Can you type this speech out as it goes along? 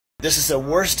This is the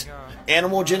worst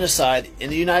animal genocide in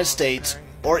the United States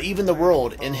or even the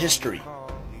world in history.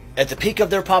 At the peak of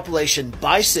their population,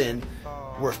 bison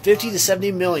were 50 to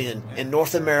 70 million in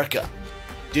North America.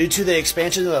 Due to the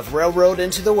expansion of railroad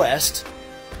into the West,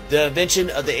 the invention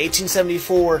of the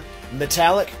 1874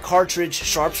 metallic cartridge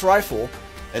Sharps rifle,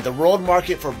 and the world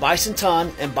market for bison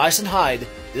ton and bison hide,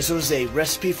 this was a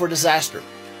recipe for disaster.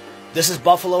 This is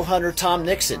buffalo hunter Tom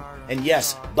Nixon, and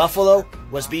yes, buffalo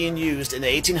was being used in the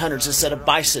 1800s instead of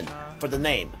bison for the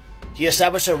name. He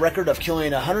established a record of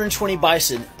killing 120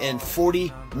 bison in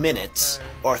 40 minutes,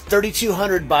 or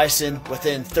 3,200 bison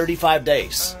within 35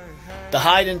 days. The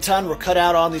hide and ton were cut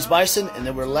out on these bison and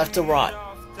they were left to rot.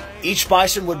 Each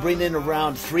bison would bring in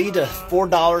around $3 to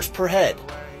 $4 per head.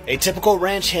 A typical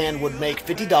ranch hand would make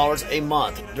 $50 a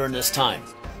month during this time.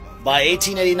 By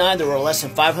 1889, there were less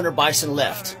than 500 bison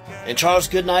left, and Charles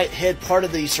Goodnight hid part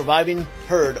of the surviving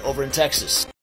herd over in Texas.